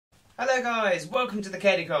Hello guys, welcome to the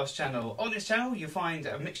Cairdy Crafts channel. On this channel you'll find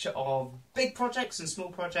a mixture of big projects and small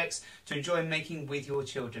projects to enjoy making with your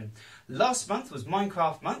children. Last month was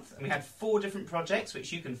Minecraft month and we had 4 different projects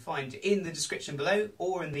which you can find in the description below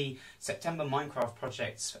or in the September Minecraft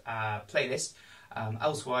projects playlist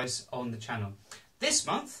elsewise on the channel. This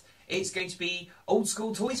month it's going to be Old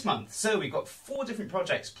School Toys Month. So we've got 4 different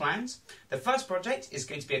projects planned. The first project is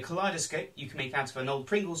going to be a kaleidoscope you can make out of an old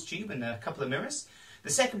Pringles tube and a couple of mirrors. The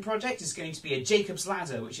second project is going to be a Jacob's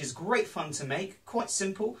Ladder, which is great fun to make, quite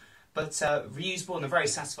simple, but reusable and a very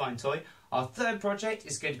satisfying toy. Our third project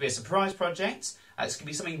is going to be a surprise project. It's going to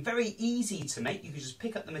be something very easy to make. You can just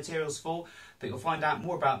pick up the materials for, but you'll find out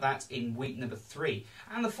more about that in week number 3.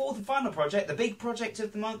 And the fourth and final project, the big project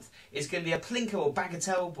of the month, is going to be a Plinko or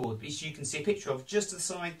bagatelle board, which you can see a picture of just to the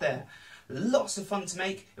side there. Lots of fun to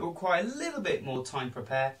make. It will require a little bit more time to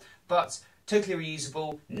prepare, but totally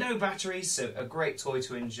reusable, no batteries, so a great toy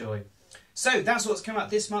to enjoy. So that's what's come out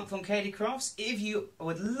this month on Cairdy Crafts. If you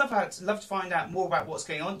would love to find out more about what's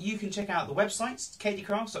going on, you can check out the website,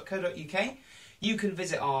 cairdycrafts.co.uk. You can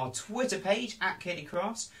visit our Twitter page at Cairdy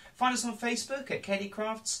Crafts. Find us on Facebook at Cairdy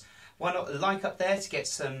Crafts. Why not like up there to get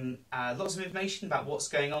some lots of information about what's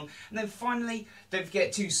going on. And then finally, don't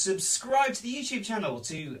forget to subscribe to the YouTube channel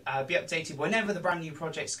to be updated whenever the brand new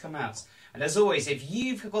projects come out. And as always, if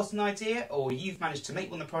you've got an idea or you've managed to make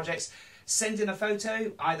one of the projects, send in a photo,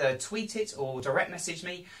 either tweet it or direct message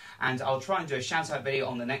me, and I'll try and do a shout out video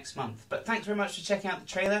on the next month. But thanks very much for checking out the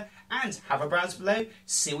trailer and have a browse below,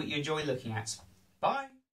 see what you enjoy looking at. Bye!